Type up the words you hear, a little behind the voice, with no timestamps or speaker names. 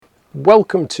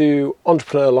Welcome to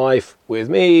Entrepreneur Life with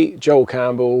me, Joel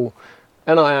Campbell,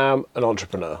 and I am an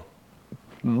entrepreneur.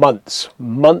 Months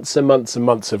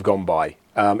have gone by.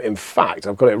 In fact,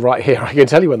 I've got it right here. I can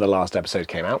tell you when the last episode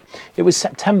came out. It was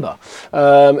September.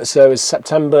 So it was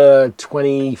September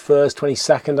 21st,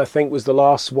 22nd, I think, was the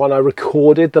last one I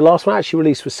recorded. The last one I actually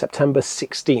released was September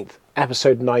 16th,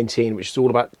 episode 19, which is all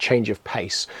about change of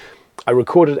pace. I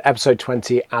recorded episode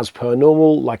 20 as per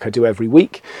normal, like I do every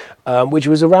week, which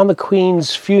was around the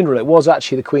Queen's funeral. It was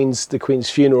actually the Queen's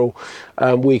funeral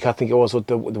week, I think it was, or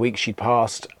the week she'd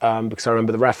passed, because I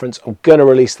remember the reference. I'm going to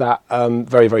release that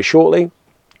very, very shortly.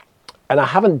 And I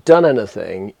haven't done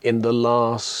anything in the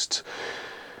last,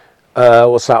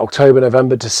 October,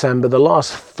 November, December, the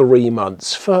last 3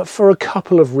 months for a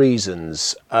couple of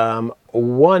reasons.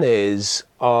 One is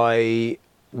I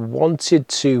wanted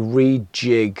to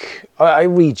rejig. I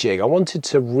wanted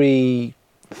to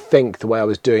rethink the way I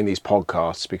was doing these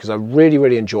podcasts because I really,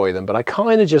 really enjoy them, but I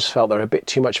kind of just felt they're a bit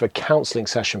too much of a counselling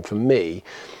session for me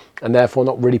and therefore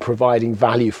not really providing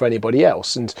value for anybody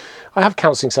else. And I have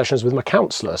counselling sessions with my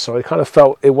counsellor, so I kind of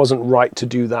felt it wasn't right to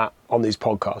do that on these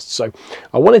podcasts. So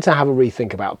I wanted to have a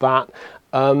rethink about that.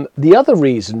 The other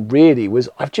reason really was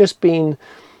I've just been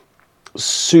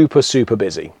super, super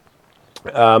busy.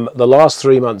 The last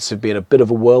 3 months have been a bit of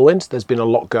a whirlwind. There's been a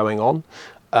lot going on.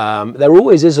 There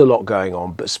always is a lot going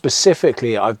on, but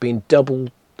specifically I've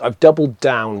doubled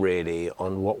down really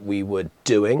on what we were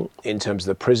doing in terms of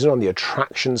the prison on the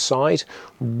attraction side,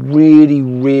 really,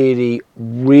 really,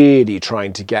 really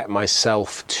trying to get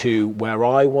myself to where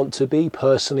I want to be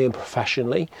personally and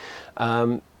professionally.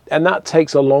 And that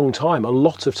takes a long time, a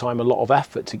lot of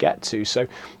effort to get to. So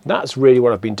that's really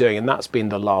what I've been doing, and that's been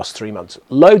the last 3 months.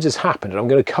 Loads has happened, and I'm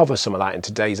going to cover some of that in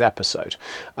today's episode.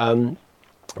 And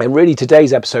really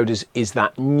today's episode is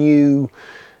that new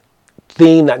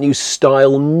theme, that new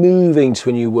style, moving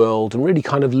to a new world and really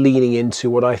kind of leaning into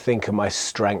what I think are my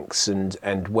strengths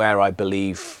and where I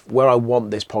want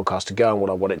this podcast to go and what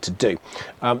I want it to do.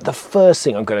 The first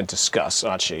thing I'm going to discuss,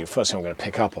 actually, the first thing I'm going to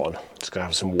pick up on, just going to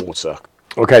have some water.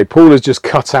 Okay, Paul has just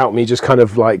cut out me just kind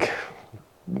of like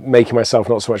making myself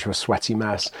not so much of a sweaty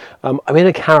mess. I'm in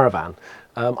a caravan.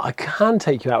 I can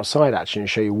take you outside actually and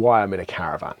show you why I'm in a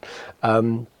caravan.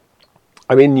 I'm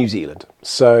in New Zealand.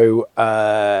 So,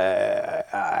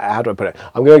 how do I put it?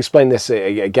 I'm going to explain this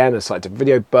again in a slightly different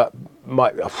video, but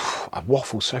I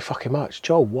waffle so fucking much.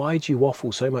 Joel, why do you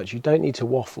waffle so much? You don't need to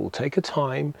waffle. Take a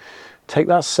time, take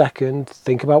that second,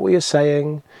 think about what you're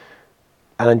saying,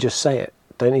 and then just say it.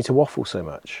 Don't need to waffle so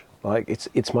much. Like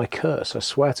it's my curse. I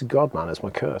swear to God, man, it's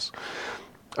my curse.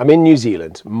 I'm in New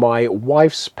Zealand. My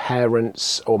wife's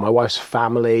parents or my wife's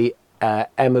family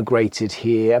emigrated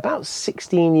here about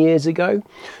 16 years ago.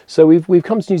 So we've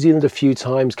come to New Zealand a few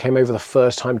times. Came over the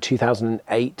first time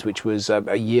 2008, which was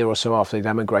a year or so after they'd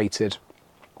emigrated.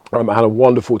 I had a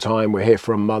wonderful time. We're here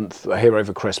for a month, here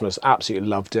over Christmas. Absolutely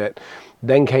loved it.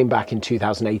 Then came back in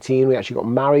 2018. We actually got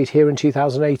married here in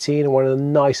 2018 on one of the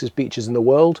nicest beaches in the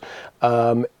world.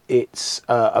 It's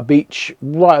a beach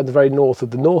right at the very north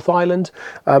of the North Island.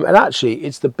 And actually,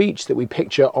 it's the beach that we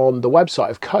picture on the website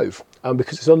of Cove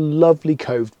because it's a lovely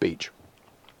coved beach.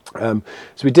 So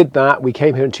we did that. We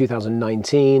came here in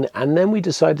 2019 and then we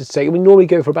decided to we normally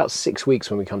go for about 6 weeks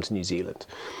when we come to New Zealand.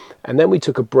 And then we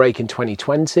took a break in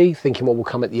 2020, thinking what will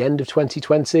come at the end of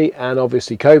 2020. And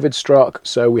obviously COVID struck,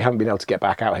 so we haven't been able to get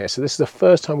back out here. So this is the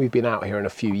first time we've been out here in a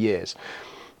few years.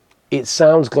 It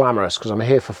sounds glamorous because I'm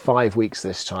here for 5 weeks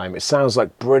this time. It sounds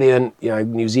like brilliant,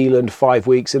 New Zealand, 5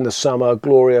 weeks in the summer,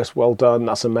 glorious, well done,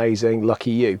 that's amazing, lucky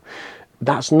you.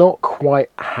 That's not quite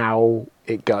how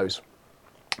it goes.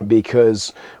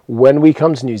 Because when we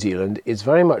come to New Zealand, it's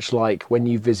very much like when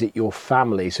you visit your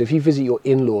family. So if you visit your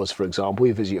in-laws, for example,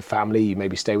 you visit your family, you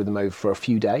maybe stay with them over for a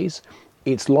few days.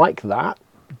 It's like that,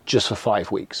 just for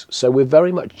 5 weeks. So we're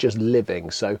very much just living.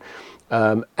 So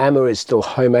Emma is still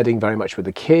home-editing very much with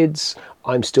the kids.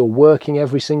 I'm still working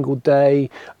every single day.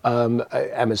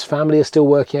 Emma's family are still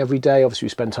working every day. Obviously, we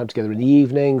spend time together in the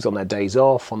evenings, on their days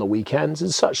off, on the weekends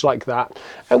and such like that.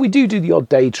 And we do the odd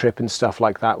day trip and stuff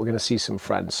like that. We're going to see some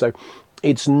friends. So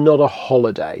it's not a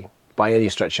holiday by any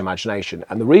stretch of imagination.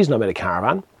 And the reason I'm in a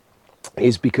caravan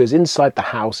is because inside the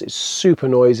house it's super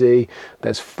noisy.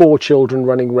 There's 4 children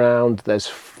running around. There's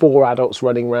 4 adults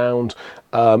running around.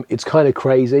 It's kind of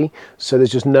crazy. So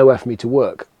there's just nowhere for me to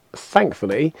work.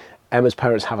 Thankfully, Emma's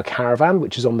parents have a caravan,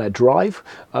 which is on their drive.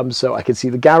 So I can see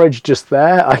the garage just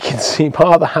there. I can see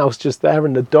part of the house just there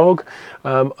and the dog.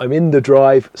 I'm in the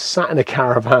drive, sat in a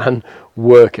caravan,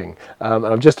 working. And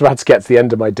I'm just about to get to the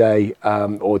end of my day,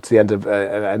 or to the end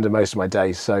of most of my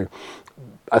days. So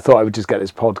I thought I would just get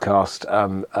this podcast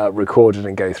recorded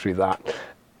and go through that.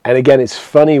 And again, it's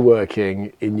funny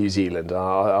working in New Zealand.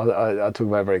 I'll talk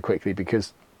about it very quickly,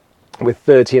 because we're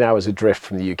 13 hours adrift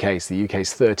from the UK, so the UK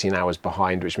is 13 hours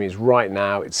behind, which means right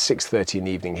now it's 6:30 in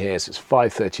the evening here, so it's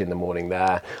 5:30 in the morning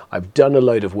there. I've done a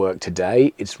load of work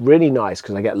today. It's really nice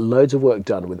because I get loads of work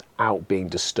done without being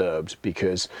disturbed,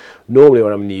 because normally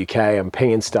when I'm in the UK, I'm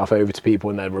pinging stuff over to people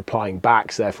and they're replying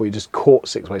back, so therefore you're just caught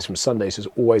 6 ways from Sunday, so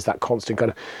there's always that constant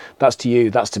kind of, that's to you,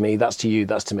 that's to me, that's to you,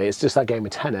 that's to me. It's just that game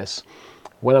of tennis.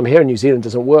 When I'm here in New Zealand, it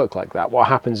doesn't work like that. What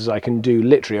happens is I can do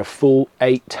literally a full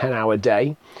 8-10 hour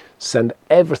day, send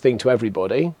everything to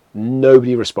everybody,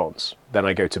 nobody responds. Then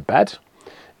I go to bed,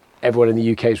 everyone in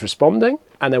the UK is responding,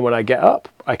 and then when I get up,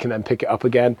 I can then pick it up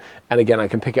again, and again I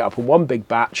can pick it up in one big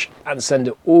batch and send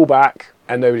it all back,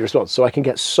 and nobody responds. So I can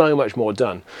get so much more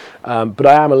done, but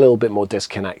I am a little bit more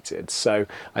disconnected. So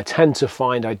I tend to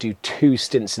find I do 2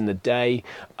 stints in the day,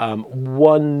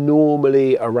 one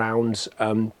normally around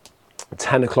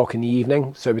 10 o'clock in the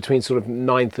evening, so between sort of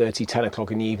 9:30, 10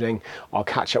 o'clock in the evening, I'll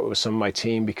catch up with some of my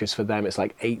team, because for them it's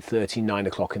like 8:30, 9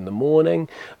 o'clock in the morning,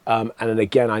 and then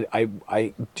again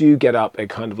I do get up at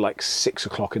kind of like 6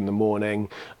 o'clock in the morning.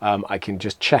 I can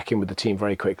just check in with the team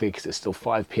very quickly because it's still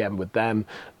 5 p.m. with them,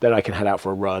 then I can head out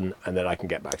for a run, and then I can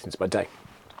get back into my day.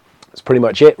 That's pretty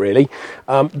much it, really.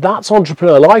 That's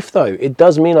entrepreneur life, though. It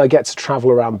does mean I get to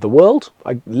travel around the world,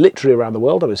 literally around the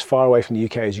world. I'm as far away from the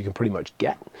UK as you can pretty much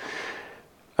get.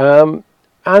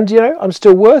 And, you know, I'm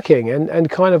still working, and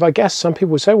kind of, I guess some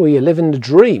people would say, well, you're living the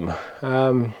dream.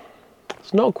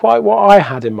 It's not quite what I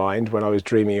had in mind when I was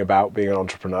dreaming about being an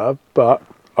entrepreneur, but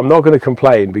I'm not going to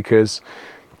complain, because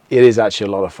it is actually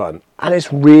a lot of fun. And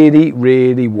it's really,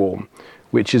 really warm,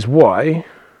 which is why...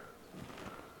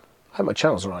 I hope my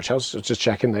channels are right, channels, just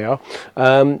checking they are.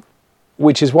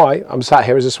 Which is why I'm sat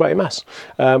here as a sweaty mess,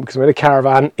 because I'm in a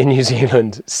caravan in New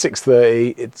Zealand,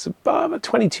 6:30, it's about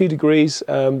 22 degrees,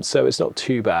 so it's not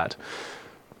too bad.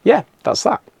 Yeah, that's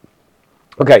that.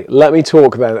 Okay, let me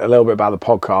talk then a little bit about the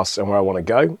podcast and where I want to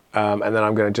go, and then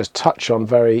I'm going to just touch on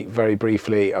very, very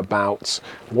briefly about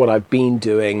what I've been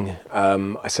doing.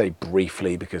 I say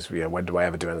briefly because, you know, when do I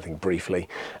ever do anything briefly?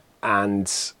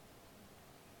 And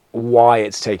why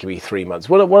it's taken me 3 months,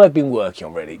 what I've been working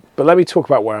on, really. But let me talk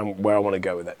about where I want to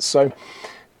go with it. So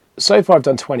far I've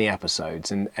done 20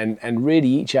 episodes, and really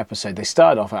each episode, they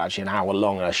started off actually an hour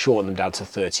long, and I shortened them down to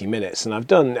 30 minutes. And I've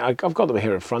got them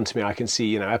here in front of me. I can see,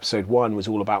 you know, episode 1 was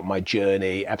all about my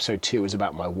journey, episode 2 was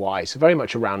about my why. So very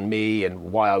much around me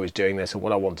and why I was doing this and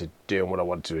what I wanted to do and what I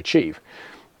wanted to achieve.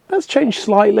 That's changed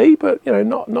slightly, but, you know,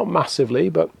 not massively,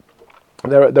 but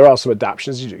there are some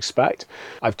adaptations, as you'd expect.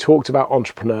 I've talked about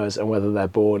entrepreneurs and whether they're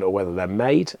born or whether they're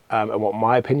made, and what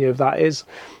my opinion of that is.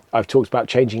 I've talked about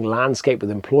changing landscape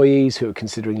with employees who are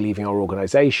considering leaving our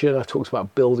organisation. I've talked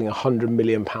about building a £100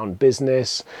 million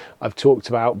business. I've talked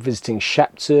about visiting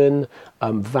Shepton,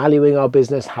 valuing our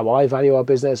business, how I value our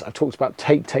business. I've talked about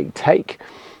take,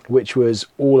 which was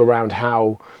all around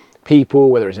how people,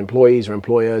 whether it's employees or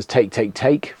employers,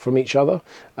 take from each other.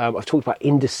 I've talked about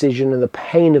indecision and the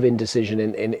pain of indecision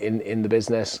in the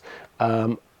business.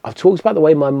 I've talked about the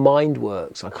way my mind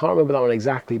works. I can't remember that one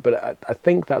exactly, but I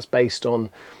think that's based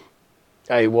on,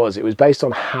 it was based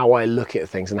on how I look at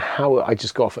things and how I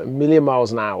just go off at 1,000,000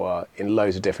 miles an hour in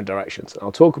loads of different directions. And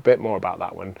I'll talk a bit more about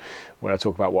that when I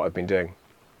talk about what I've been doing.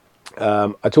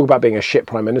 I talk about being a shit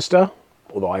prime minister,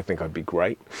 although I think I'd be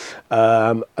great.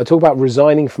 I talk about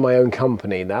resigning from my own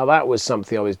company. Now, that was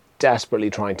something I was desperately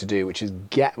trying to do, which is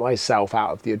get myself out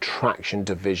of the attraction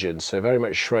division. So very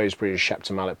much Shrewsbury and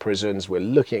Shepton Mallet prisons. We're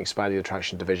looking at expanding the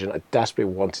attraction division. I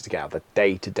desperately wanted to get out of the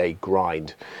day-to-day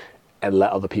grind and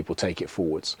let other people take it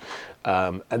forwards.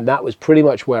 And that was pretty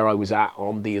much where I was at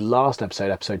on the last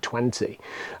episode 20.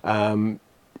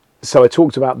 So I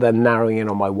talked about then narrowing in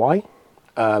on my why,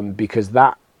 because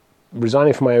that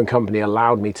resigning from my own company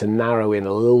allowed me to narrow in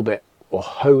a little bit, or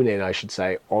hone in, I should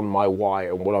say, on my why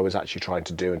and what I was actually trying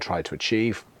to do and try to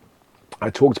achieve. I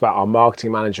talked about our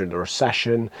marketing manager in the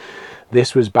recession.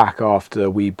 This was back after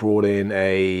we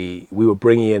were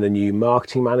bringing in a new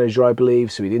marketing manager, I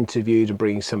believe. So we'd interviewed and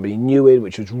bringing somebody new in,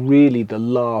 which was really the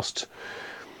last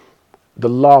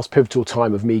pivotal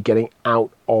time of me getting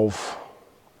out of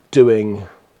doing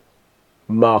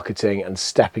marketing and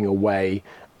stepping away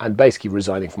and basically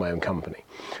resigning from my own company.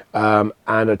 And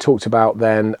I talked about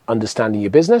then understanding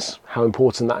your business, how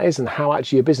important that is, and how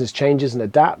actually your business changes and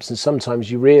adapts. And sometimes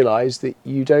you realize that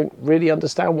you don't really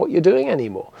understand what you're doing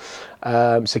anymore.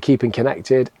 So keeping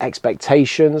connected,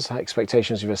 expectations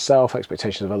of yourself,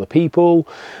 expectations of other people.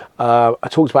 I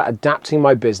talked about adapting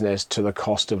my business to the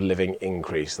cost of living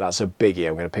increase. That's a biggie.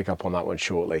 I'm going to pick up on that one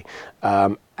shortly.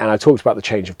 And I talked about the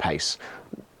change of pace.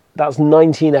 That's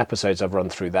 19 episodes I've run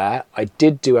through there. I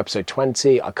did do episode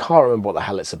 20. I can't remember what the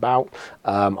hell it's about.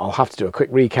 I'll have to do a quick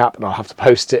recap and I'll have to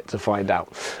post it to find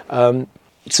out.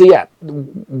 So yeah,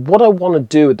 what I want to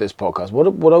do with this podcast,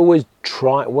 what I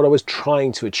was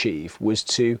trying to achieve was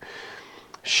to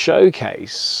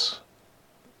showcase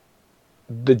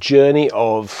the journey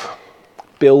of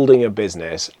building a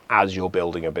business as you're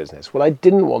building a business. What I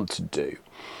didn't want to do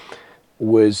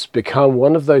was become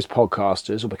one of those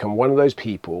podcasters or become one of those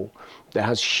people that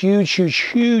has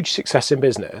huge success in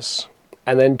business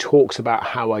and then talks about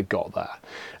how I got there.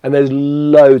 And there's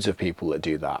loads of people that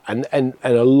do that. And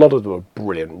a lot of them are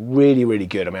brilliant, really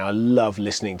good. I mean, I love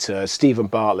listening to Stephen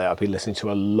Bartlett. I've been listening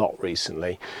to a lot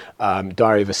recently.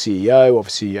 Diary of a CEO,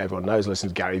 obviously everyone knows, I listen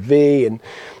to Gary Vee, and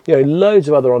loads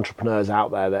of other entrepreneurs out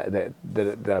there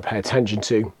that I pay attention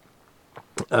to.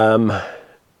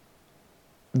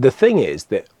 The thing is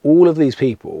that all of these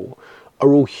people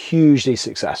are all hugely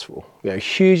successful,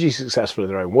 hugely successful in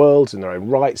their own worlds, in their own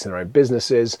rights, in their own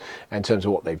businesses, in terms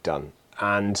of what they've done.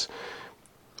 And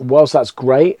whilst that's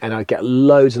great, and I get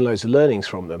loads and loads of learnings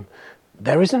from them,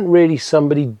 there isn't really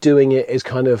somebody doing it as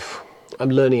kind of, I'm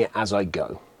learning it as I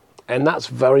go. And that's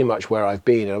very much where I've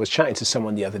been. And I was chatting to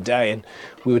someone the other day, and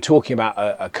we were talking about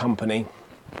a company.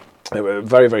 They were a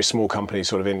very small company,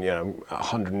 sort of in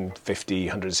 150,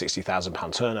 160,000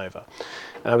 pound turnover.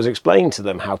 And I was explaining to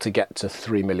them how to get to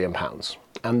 £3 million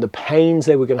and the pains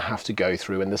they were going to have to go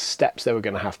through and the steps they were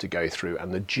going to have to go through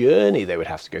and the journey they would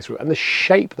have to go through and the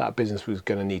shape that business was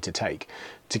going to need to take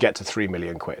to get to £3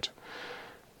 million.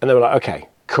 And they were like, okay,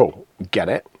 cool, get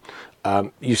it.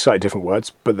 You cited different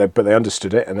words, but they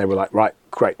understood it and they were like, right,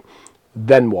 great.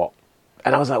 Then what?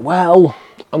 And I was like, well,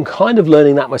 I'm kind of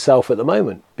learning that myself at the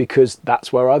moment because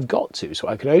that's where I've got to. So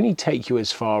I can only take you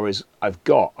as far as I've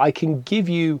got. I can give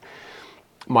you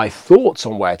my thoughts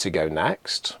on where to go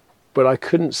next, but I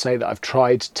couldn't say that I've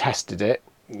tried, tested it,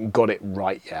 got it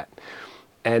right yet.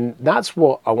 And that's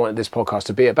what I wanted this podcast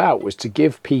to be about, was to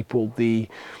give people the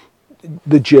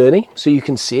journey so you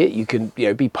can see it, you can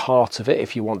be part of it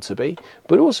if you want to be,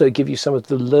 but also give you some of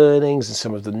the learnings and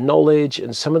some of the knowledge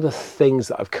and some of the things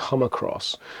that I've come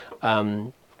across,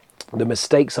 the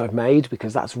mistakes I've made,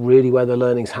 because that's really where the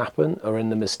learnings happen, are in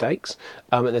the mistakes,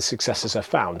 and the successes I've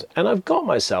found. And I've got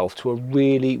myself to a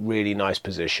really nice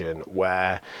position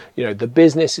where the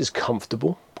business is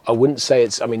comfortable. I wouldn't say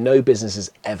no business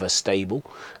is ever stable,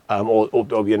 or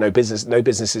no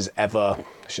business is ever,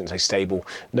 I shouldn't say stable,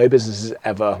 no business is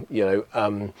ever,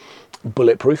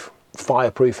 bulletproof,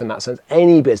 fireproof in that sense.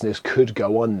 Any business could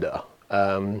go under.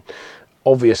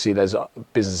 Obviously there's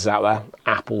businesses out there,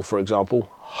 Apple, for example,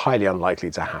 highly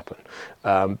unlikely to happen.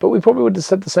 But we probably would have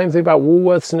said the same thing about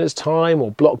Woolworths in its time,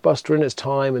 or Blockbuster in its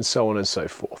time, and so on and so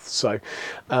forth. So,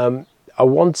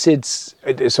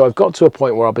 so I've got to a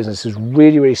point where our business is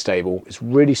really stable, it's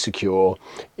really secure,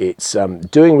 it's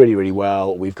doing really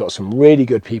well, we've got some really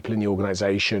good people in the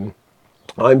organisation.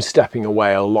 I'm stepping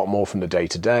away a lot more from the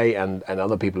day-to-day, and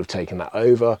other people have taken that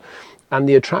over. And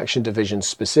the attraction division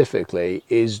specifically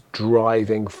is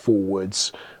driving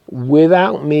forwards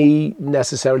without me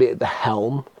necessarily at the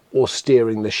helm or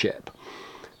steering the ship.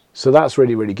 So that's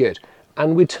really good.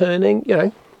 And we're turning,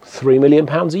 £3 million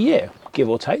a year, give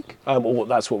or take. Or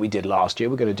that's what we did last year.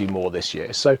 We're going to do more this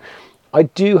year. So I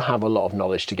do have a lot of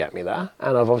knowledge to get me there.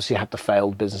 And I've obviously had the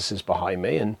failed businesses behind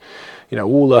me and,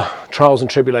 all the trials and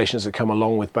tribulations that come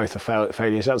along with both the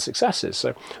failures and successes.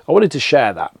 So I wanted to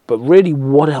share that. But really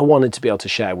what I wanted to be able to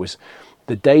share was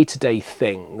the day-to-day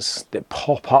things that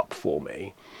pop up for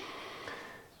me,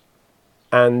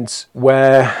 and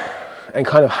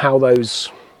kind of how those,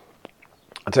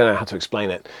 I don't know how to explain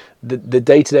it, the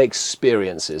day-to-day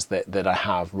experiences that I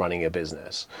have running a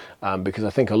business, because I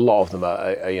think a lot of them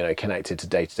are connected to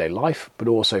day-to-day life, but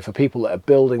also for people that are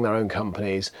building their own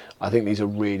companies, I think these are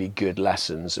really good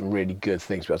lessons and really good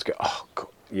things to be able to go, oh, God,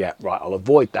 yeah, right, I'll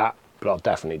avoid that, but I'll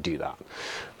definitely do that.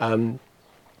 And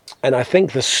I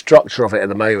think the structure of it at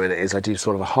the moment is I do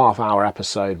sort of a half-hour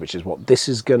episode, which is what this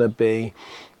is going to be,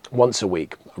 once a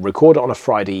week. record it on a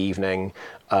Friday evening.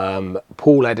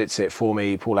 Paul edits it for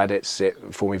me. Paul edits it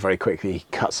for me very quickly. He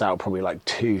cuts out probably like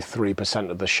 2-3%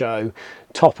 of the show,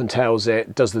 top and tails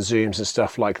it, does the zooms and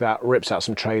stuff like that, rips out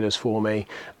some trailers for me.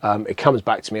 It comes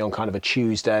back to me on kind of a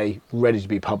Tuesday, ready to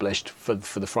be published for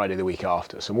the Friday the week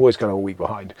after. So I'm always kind of a week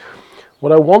behind.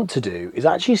 What I want to do is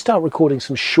actually start recording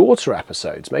some shorter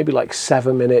episodes, maybe like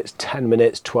 7 minutes, 10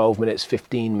 minutes, 12 minutes,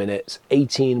 15 minutes,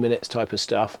 18 minutes type of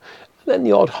stuff. And then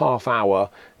the odd half hour,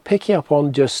 picking up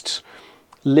on just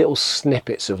little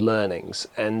snippets of learnings.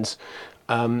 And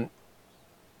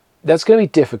that's going to be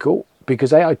difficult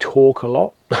because I talk a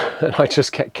lot and I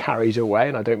just get carried away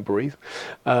and I don't breathe.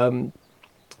 And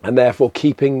therefore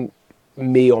keeping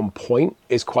me on point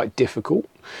is quite difficult.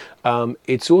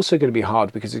 It's also going to be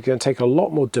hard because it's going to take a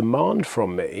lot more demand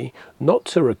from me not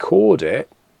to record it,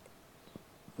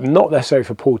 not necessarily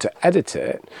for Paul to edit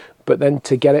it, but then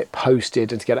to get it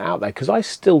posted and to get it out there, because I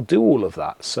still do all of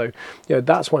that. So,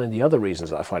 that's one of the other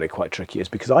reasons that I find it quite tricky, is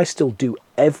because I still do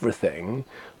everything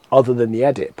other than the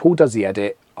edit. Paul does the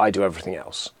edit, I do everything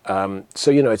else. So,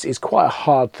 it's quite a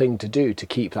hard thing to do, to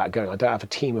keep that going. I don't have a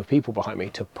team of people behind me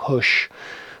to push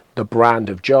the brand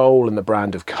of Joel and the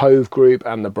brand of Cove Group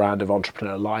and the brand of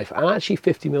Entrepreneur Life and actually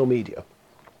 50mm Media.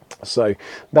 So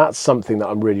that's something that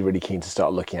I'm really, really keen to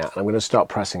start looking at. And I'm going to start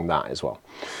pressing that as well.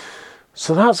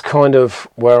 So that's kind of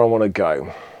where I want to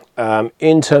go.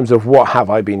 In terms of what have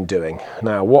I been doing?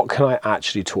 Now, what can I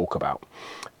actually talk about?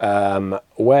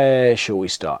 Where shall we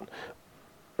start?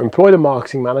 Employed a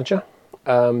marketing manager.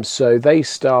 So they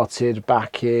started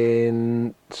back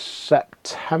in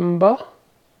September.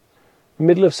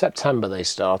 Middle of September they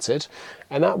started,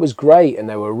 and that was great, and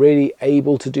they were really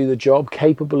able to do the job,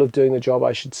 capable of doing the job,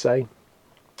 I should say.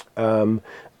 And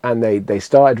they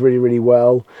started really, really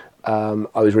well. I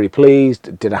was really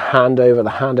pleased, did a handover.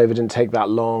 The handover didn't take that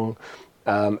long.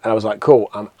 And I was like, cool,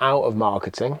 I'm out of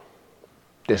marketing.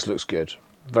 This looks good.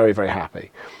 Very, very happy.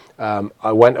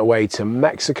 I went away to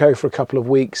Mexico for a couple of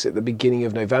weeks at the beginning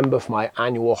of November for my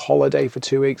annual holiday for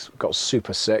 2 weeks. Got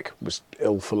super sick, was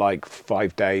ill for like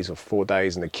 5 days or 4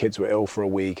 days, and the kids were ill for a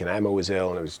week, and Emma was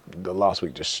ill, and it was the last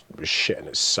week just was shit, and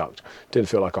it sucked. Didn't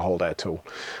feel like a holiday at all.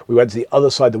 We went to the other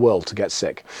side of the world to get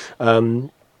sick. So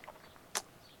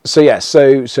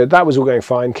that was all going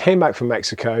fine. Came back from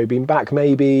Mexico, been back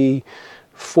maybe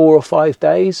 4 or 5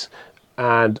 days,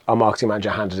 and our marketing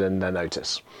manager handed in their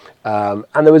notice. And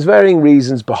there was varying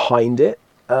reasons behind it.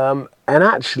 And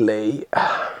actually,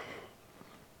 I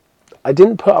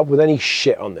didn't put up with any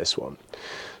shit on this one.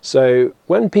 So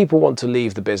when people want to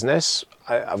leave the business,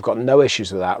 I've got no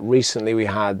issues with that. Recently, we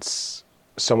had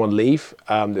someone leave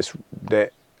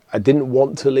that I didn't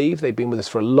want to leave. They'd been with us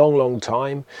for a long, long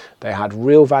time. They had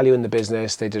real value in the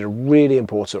business. They did a really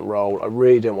important role. I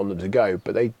really didn't want them to go,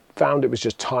 but they found it was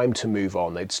just time to move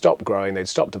on. They'd stopped growing, they'd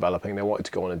stopped developing, they wanted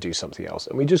to go on and do something else,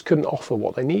 and we just couldn't offer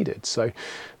what they needed. So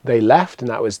they left, and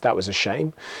that was a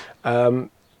shame. But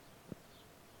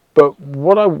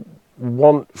what I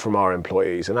want from our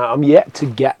employees, and I'm yet to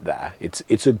get there,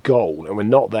 it's a goal, and we're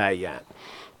not there yet,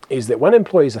 is that when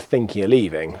employees are thinking of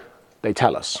leaving, they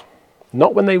tell us.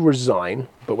 Not when they resign,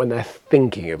 but when they're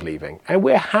thinking of leaving. And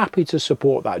we're happy to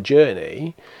support that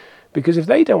journey, because if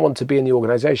they don't want to be in the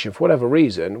organisation for whatever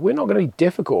reason, we're not going to be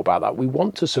difficult about that. We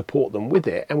want to support them with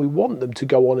it, and we want them to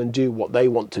go on and do what they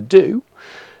want to do.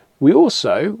 We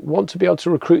also want to be able to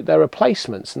recruit their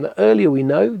replacements, and the earlier we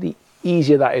know, the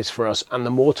easier that is for us, and the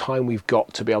more time we've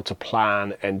got to be able to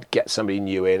plan and get somebody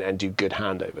new in and do good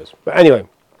handovers. But anyway,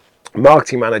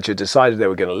 marketing manager decided they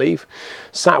were going to leave,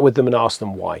 sat with them and asked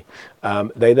them why.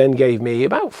 They then gave me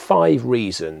about 5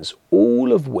 reasons,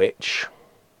 all of which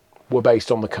were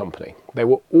based on the company. They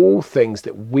were all things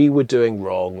that we were doing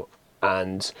wrong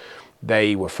and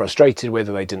they were frustrated with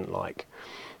or they didn't like.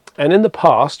 And in the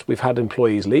past, we've had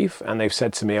employees leave and they've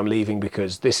said to me, I'm leaving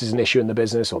because this is an issue in the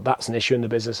business, or that's an issue in the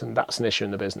business, and that's an issue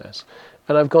in the business.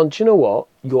 And I've gone, do you know what?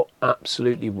 You're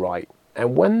absolutely right.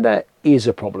 And when there is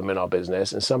a problem in our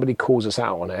business and somebody calls us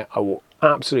out on it, I will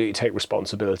absolutely take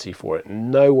responsibility for it.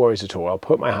 No worries at all. I'll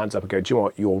put my hands up and go, do you know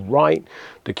what? You're right.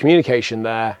 The communication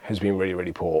there has been really,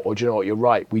 really poor. Or do you know what? You're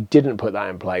right. We didn't put that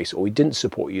in place, or we didn't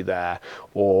support you there,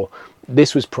 or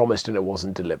this was promised and it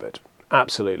wasn't delivered.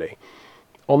 Absolutely.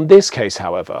 On this case,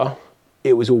 however,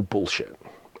 it was all bullshit.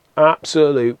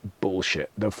 Absolute bullshit.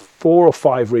 The 4 or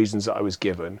 5 reasons that I was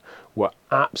given were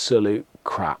absolute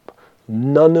crap.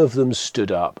 None of them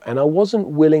stood up, and I wasn't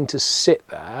willing to sit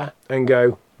there and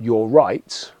go, you're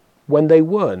right, when they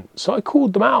weren't. So I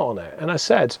called them out on it, and I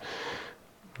said,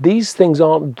 these things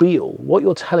aren't real. What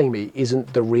you're telling me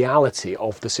isn't the reality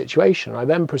of the situation. I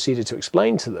then proceeded to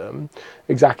explain to them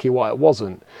exactly why it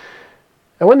wasn't.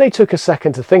 And when they took a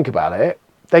second to think about it,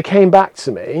 they came back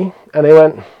to me and they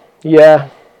went, yeah,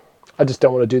 I just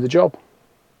don't want to do the job.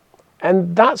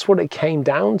 And that's what it came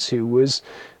down to, was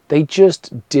they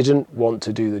just didn't want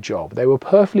to do the job. They were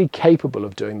perfectly capable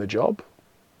of doing the job.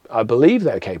 I believe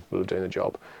they're capable of doing the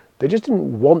job. They just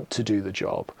didn't want to do the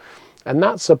job. And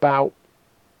that's about,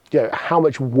 how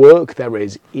much work there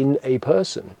is in a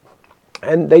person.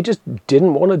 And they just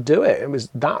didn't want to do it. It was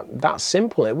that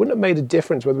simple. It wouldn't have made a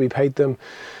difference whether we paid them,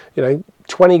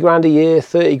 20 grand a year,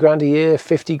 30 grand a year,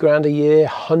 50 grand a year,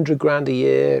 100 grand a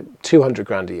year, 200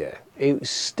 grand a year. It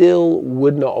still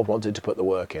would not have wanted to put the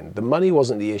work in. The money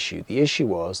wasn't the issue. The issue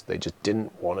was they just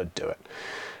didn't want to do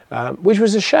it, which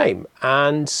was a shame.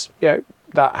 And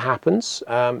that happens.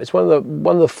 It's one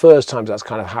of the first times that's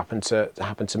kind of happened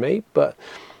to me. But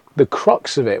the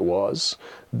crux of it was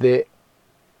that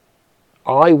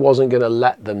I wasn't going to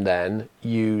let them then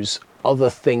use other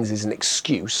things as an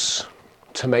excuse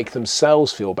to make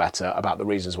themselves feel better about the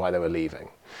reasons why they were leaving.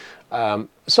 So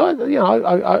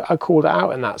I called it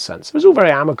out in that sense. It was all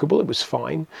very amicable. It was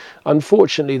fine.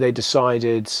 Unfortunately, they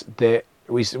decided that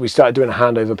we started doing a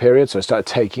handover period. So I started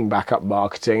taking back up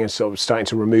marketing and sort of starting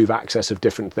to remove access of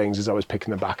different things as I was picking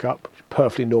them back up.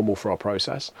 Perfectly normal for our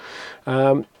process.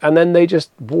 And then they just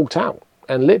walked out.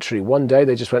 And literally one day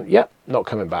they just went, yep, not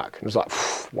coming back. And it was like,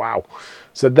 wow.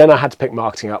 So then I had to pick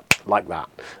marketing up like that.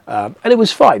 And it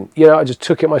was fine. I just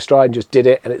took it in my stride and just did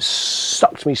it. And it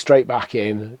sucked me straight back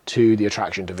in to the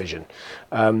attraction division.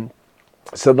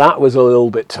 So that was a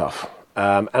little bit tough.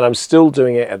 And I'm still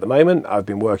doing it at the moment. I've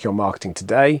been working on marketing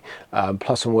today.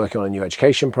 Plus I'm working on a new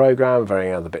education program,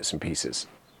 varying other bits and pieces.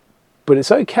 But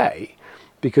it's okay,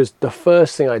 because the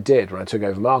first thing I did when I took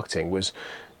over marketing was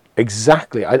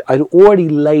exactly, I'd already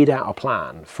laid out a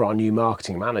plan for our new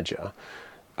marketing manager.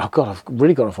 Oh God, I've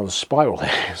really gone off on a spiral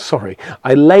here. Sorry.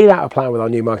 I laid out a plan with our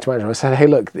new marketing manager. I said, hey,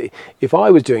 look, if I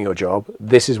was doing your job,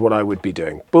 this is what I would be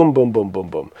doing. Boom, boom, boom, boom,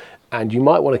 boom. And you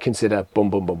might want to consider boom,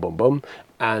 boom, boom, boom, boom.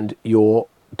 And your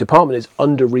department is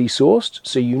under-resourced,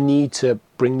 so you need to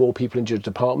bring more people into your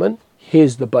department.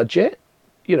 Here's the budget.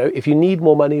 If you need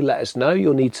more money, let us know.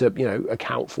 You'll need to,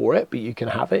 account for it, but you can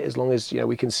have it as long as,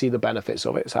 we can see the benefits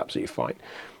of it. It's absolutely fine.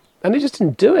 And they just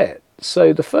didn't do it.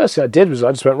 So the first thing I did was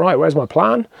I just went, right, where's my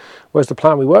plan? Where's the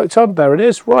plan we worked on? There it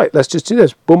is. Right, let's just do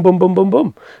this. Boom, boom, boom, boom,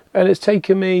 boom. And it's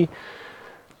taken me,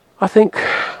 I think,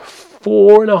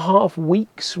 4.5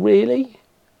 weeks, really.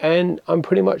 And I'm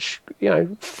pretty much,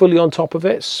 fully on top of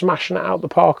it, smashing it out the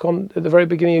park at the very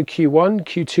beginning of Q1.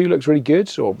 Q2 looks really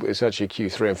good, or it's actually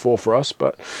Q3 and 4 for us,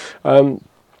 but,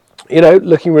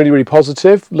 looking really, really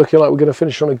positive, looking like we're going to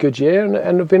finish on a good year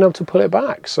and have been able to pull it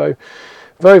back. So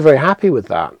very, very happy with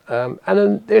that. And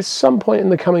then at some point in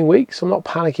the coming weeks, I'm not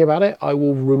panicking about it, I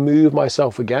will remove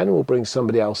myself again, we'll bring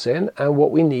somebody else in, and what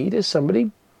we need is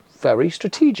somebody very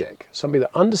strategic, somebody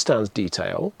that understands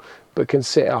detail, but can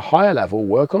sit at a higher level,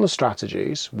 work on the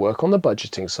strategies, work on the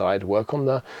budgeting side, work on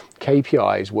the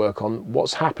KPIs, work on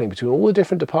what's happening between all the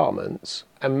different departments,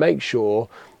 and make sure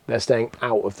they're staying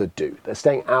out of the do. They're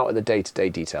staying out of the day-to-day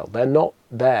detail. They're not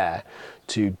there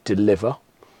to deliver.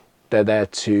 They're there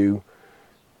to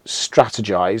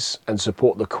strategize and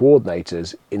support the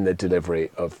coordinators in the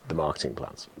delivery of the marketing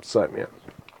plans. So,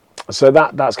 So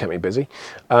that's kept me busy.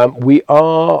 We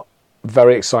are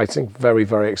very exciting, very,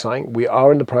 very exciting. We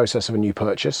are in the process of a new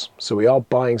purchase, so we are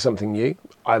buying something new.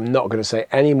 I'm not going to say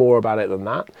any more about it than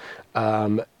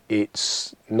that.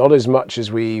 It's not as much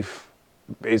as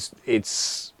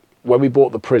it's when we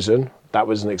bought the prison, that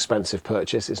was an expensive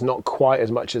purchase. It's not quite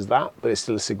as much as that, but it's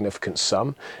still a significant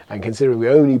sum. And considering we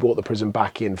only bought the prison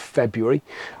back in February,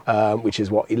 which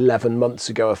is 11 months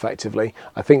ago effectively,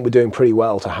 I think we're doing pretty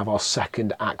well to have our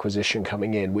second acquisition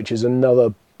coming in, which is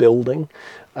another building.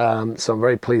 So I'm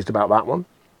very pleased about that one.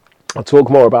 I'll talk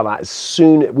more about that as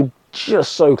soon. We're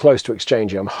just so close to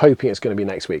exchanging. I'm hoping it's going to be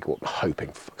next week. Well,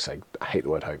 hoping, for fuck's sake, I hate the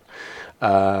word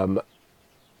hope.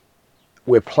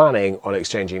 We're planning on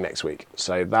exchanging next week.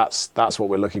 So that's what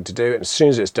we're looking to do. And as soon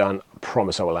as it's done, I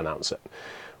promise I will announce it.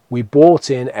 We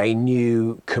bought in a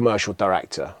new commercial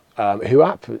director who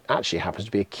actually happens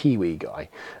to be a Kiwi guy.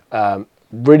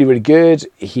 Really, really good.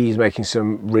 He's making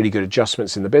some really good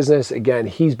adjustments in the business. Again,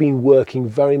 he's been working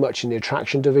very much in the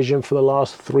attraction division for the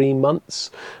last 3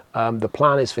 months. The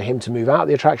plan is for him to move out of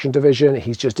the attraction division.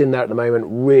 He's just in there at the moment,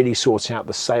 really sorting out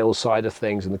the sales side of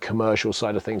things and the commercial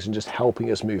side of things and just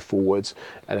helping us move forwards.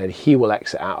 And then he will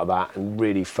exit out of that and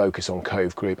really focus on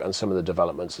Cove Group and some of the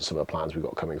developments and some of the plans we've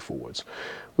got coming forwards.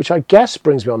 Which I guess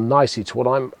brings me on nicely to what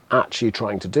I'm actually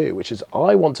trying to do, which is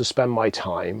I want to spend my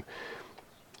time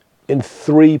in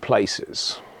 3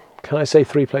 places. can I say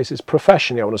 3 places?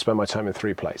 Professionally, I want to spend my time in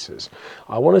 3 places.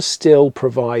 I want to still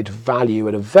provide value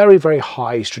at a very, very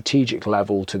high strategic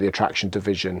level to the attraction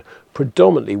division,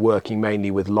 predominantly working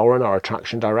mainly with Lauren, our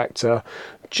attraction director,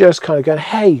 just kind of going,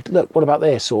 hey, look, what about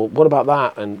this? Or what about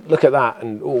that? And look at that.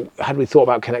 And oh, had we thought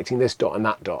about connecting this dot and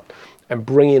that dot? And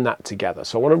bringing that together.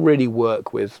 So I want to really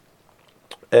work with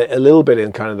a little bit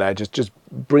in kind of there, just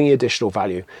bringing additional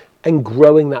value and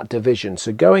growing that division.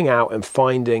 So going out and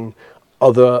finding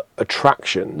other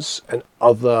attractions and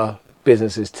other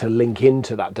businesses to link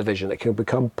into that division that can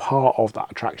become part of that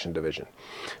attraction division,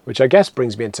 which I guess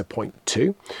brings me into point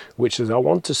 2, which is I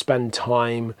want to spend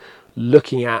time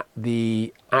looking at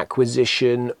the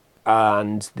acquisition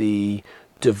and the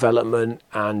development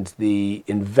and the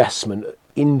investment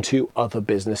into other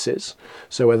businesses.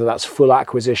 So whether that's full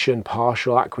acquisition,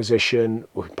 full acquisition,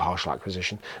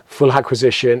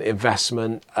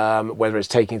 investment, whether it's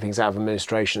taking things out of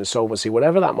administration and solvency,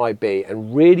 whatever that might be,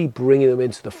 and really bringing them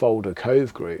into the fold of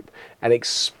Cove Group and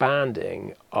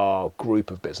expanding our group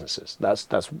of businesses.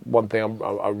 That's one thing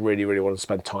I really, really want to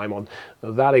spend time on.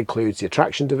 That includes the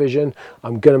attraction division.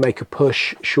 I'm going to make a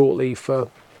push shortly for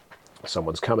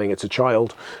someone's coming, it's a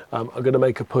child. I'm going to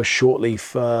make a push shortly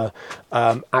for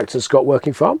Acton Scott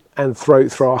Working Farm and throw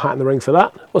our hat in the ring for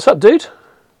that. What's up, dude?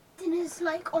 Dinner's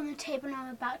like on the table and I'm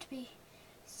about to be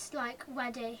like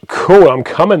ready. Cool, I'm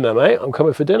coming there, mate. I'm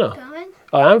coming for dinner. Coming?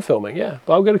 I am filming, yeah.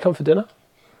 But I'm going to come for dinner.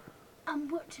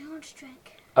 What do you want to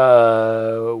drink?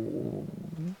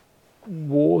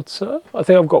 Water? I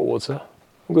think I've got water.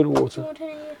 I'm good with water. Do you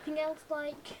want anything else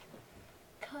like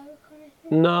Coke or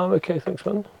anything? No, I'm okay, thanks,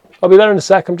 man. I'll be there in a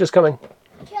sec. I'm just coming.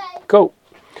 Okay. Cool.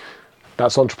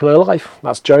 That's entrepreneur life.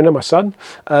 That's Jonah, my son.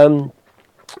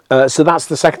 So that's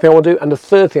the second thing I want to do. And the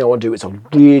third thing I want to do is I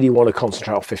really want to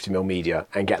concentrate on 50mm media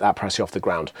and get that pressing off the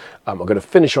ground. I'm going to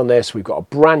finish on this. We've got a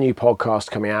brand new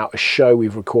podcast coming out, a show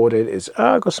we've recorded.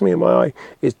 I've got something in my eye.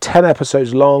 It's 10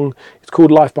 episodes long. It's called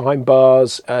Life Behind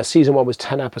Bars. Season 1 was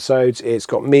 10 episodes. It's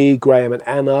got me, Graham and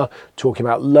Emma talking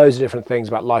about loads of different things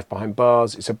about life behind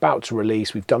bars. It's about to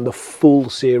release. We've done the full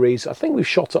series. I think we've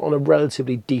shot it on a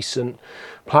relatively decent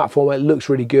platform. It looks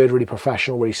really good, really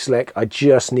professional, really slick. I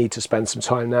just need to spend some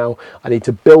time now. I need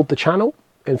to build the channel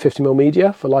in 50mm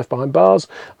media for Life Behind Bars.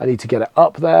 I need to get it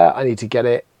up there. I need to get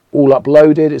it all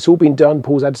uploaded. It's all been done.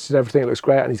 Paul's edited everything. It looks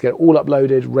great. I need to get it all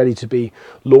uploaded, ready to be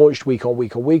launched week on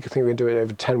week on week. I think we're going to do it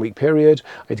over a 10-week period.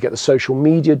 I need to get the social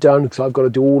media done because I've got to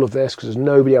do all of this because there's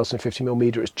nobody else in 50mm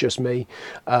media. It's just me.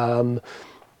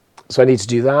 So I need to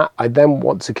do that. I then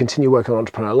want to continue working on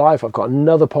Entrepreneur Life. I've got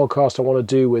another podcast I want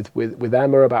to do with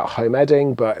Emma about home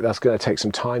editing, but that's going to take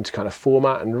some time to kind of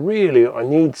format. And really, I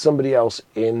need somebody else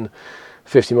in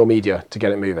 50mm media to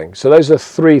get it moving. So those are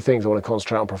 3 things I want to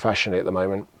concentrate on professionally at the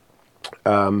moment.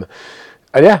 And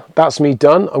yeah, that's me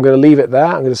done. I'm going to leave it there.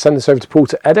 I'm going to send this over to Paul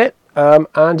to edit.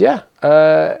 And yeah,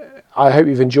 I hope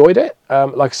you've enjoyed it.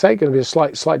 Like I say, going to be a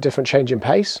slight different change in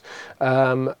pace.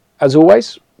 As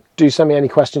always, do send me any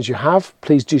questions you have.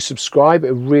 Please do subscribe.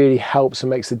 It really helps and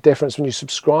makes a difference when you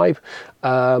subscribe.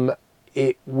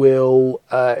 It will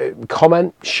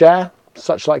comment, share,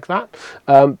 such like that.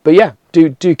 But yeah,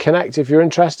 do connect if you're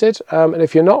interested. And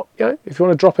if you're not, if you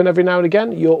want to drop in every now and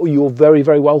again, you're very,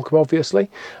 very welcome,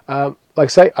 obviously. Like I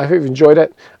say, I hope you've enjoyed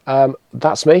it.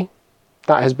 That's me.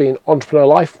 That has been Entrepreneur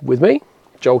Life with me,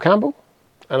 Joel Campbell,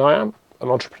 and I am an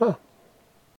entrepreneur.